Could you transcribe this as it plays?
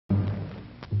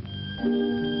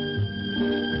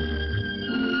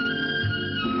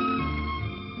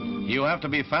You have to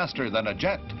be faster than a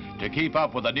jet to keep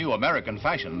up with the new American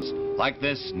fashions, like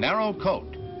this narrow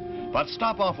coat. But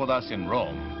stop off with us in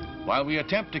Rome while we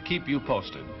attempt to keep you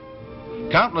posted.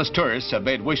 Countless tourists have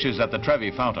made wishes at the Trevi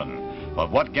Fountain,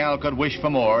 but what gal could wish for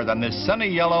more than this sunny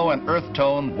yellow and earth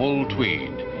tone wool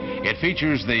tweed? It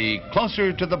features the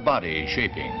closer to the body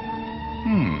shaping.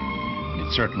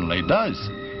 It certainly does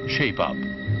shape up.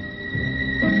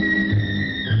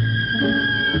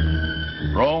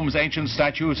 Rome's ancient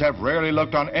statues have rarely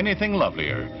looked on anything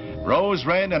lovelier. Rose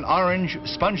red and orange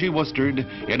spongy worsted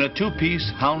in a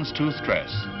two-piece houndstooth dress.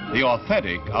 The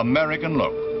authentic American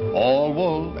look, all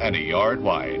wool and a yard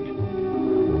wide.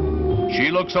 She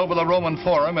looks over the Roman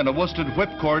Forum in a worsted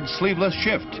whipcord sleeveless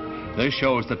shift. This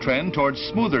shows the trend towards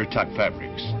smoother tuck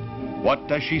fabrics. What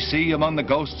does she see among the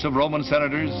ghosts of Roman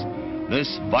senators?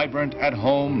 This vibrant,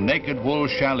 at-home, naked wool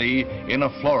challis in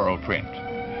a floral print.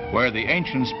 Where the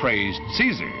ancients praised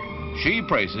Caesar, she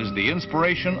praises the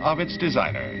inspiration of its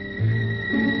designer.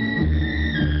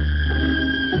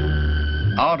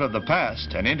 Out of the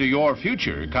past and into your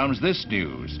future comes this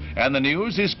news. And the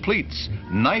news is pleats,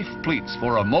 knife pleats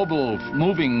for a mobile,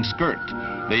 moving skirt.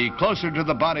 The closer to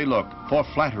the body look for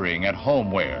flattering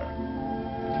at-home wear.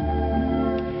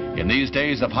 In these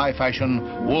days of high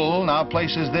fashion, wool now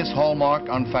places this hallmark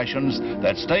on fashions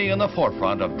that stay in the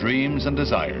forefront of dreams and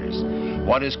desires.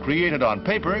 What is created on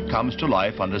paper comes to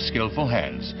life under skillful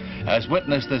hands, as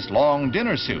witness this long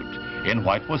dinner suit in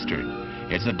white worsted.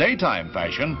 It's a daytime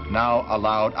fashion now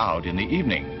allowed out in the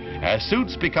evening, as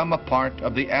suits become a part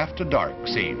of the after-dark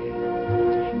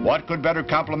scene. What could better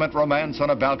complement romance on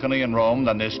a balcony in Rome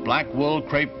than this black wool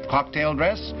crepe cocktail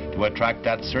dress to attract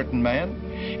that certain man?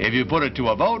 If you put it to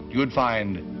a vote, you'd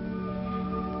find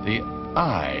the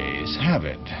ayes have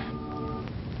it.